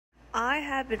I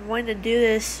have been wanting to do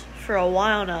this for a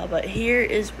while now, but here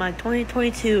is my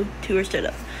 2022 tour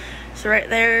setup. So right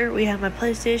there, we have my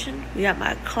PlayStation, we got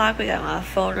my clock, we got my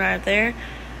phone right there.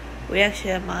 We actually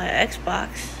have my Xbox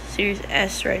Series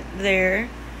S right there.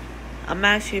 I'm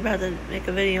actually about to make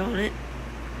a video on it.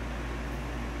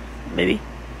 Maybe.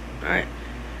 Alright.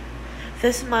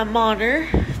 This is my monitor.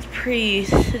 It's pretty.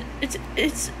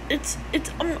 It's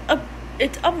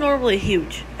abnormally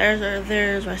huge.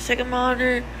 There's my second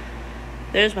monitor.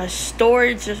 There's my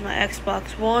storage. There's my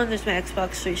Xbox One. There's my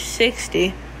Xbox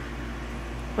 360.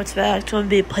 What's that? It's going to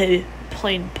be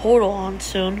playing Portal on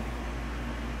soon.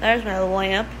 There's my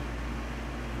lamp.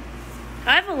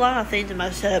 I have a lot of things in my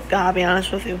setup, gotta be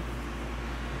honest with you.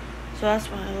 So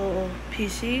that's my little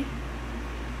PC.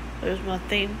 There's my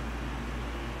thing.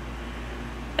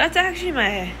 That's actually.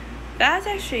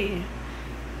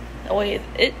 Wait,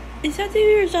 is that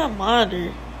TV or is that a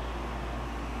monitor?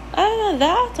 I don't know.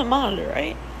 That's a monitor,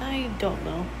 right? I don't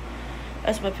know.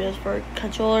 That's my PS4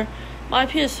 controller. My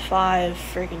PS5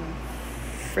 freaking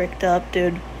fricked up,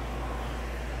 dude.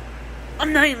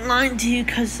 I'm not even lying to you,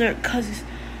 cause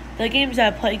the games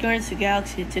that I play, Guardians of the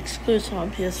Galaxy, it's exclusive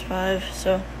on PS5,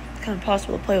 so it's kind of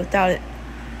impossible to play without it.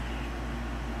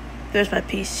 There's my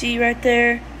PC right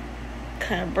there.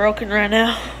 Kind of broken right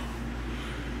now.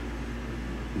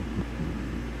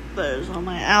 There's all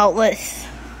my outlets.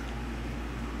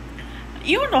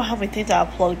 You don't know how many things I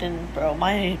plugged in, bro.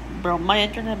 My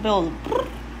internet bill is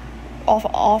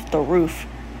off the roof.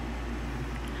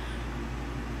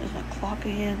 There's my clock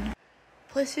again.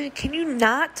 PlayStation, can you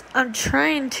not? I'm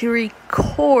trying to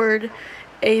record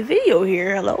a video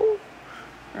here. Hello?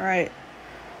 Alright.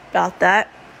 About that.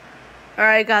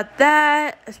 Alright, got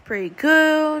that. That's pretty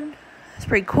good. That's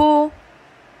pretty cool.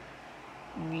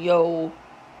 Yo.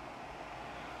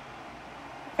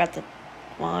 Got the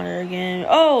monitor again.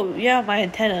 Oh, yeah, my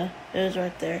antenna. It was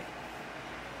right there.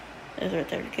 It was right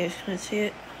there in case you couldn't see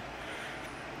it.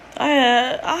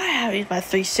 I haven't used my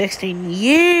 360 in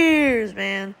years,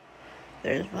 man.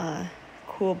 There's my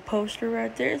cool poster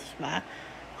right there. This is my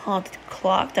haunted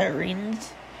clock that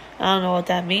rings. I don't know what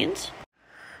that means.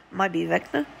 Might be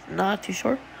Vecna. Not too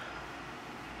sure.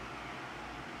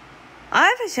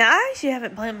 I actually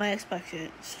haven't played my Xbox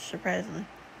yet, surprisingly.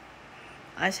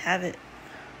 I just have it.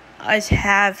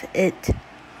 So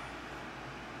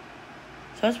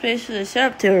that's basically the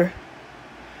setup tour.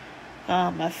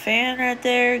 Got my fan right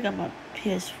there. Got my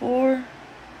PS4.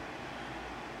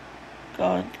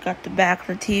 Got the back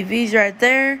of the TVs right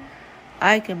there.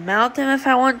 I can mount them if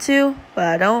I want to, but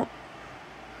I don't.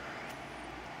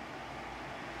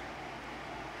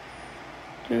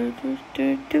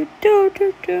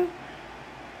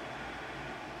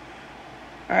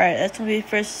 Alright, that's gonna be the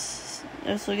first.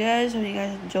 So guys, hope you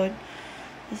guys enjoyed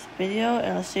this video,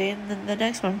 and I'll see you in the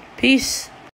next one. Peace.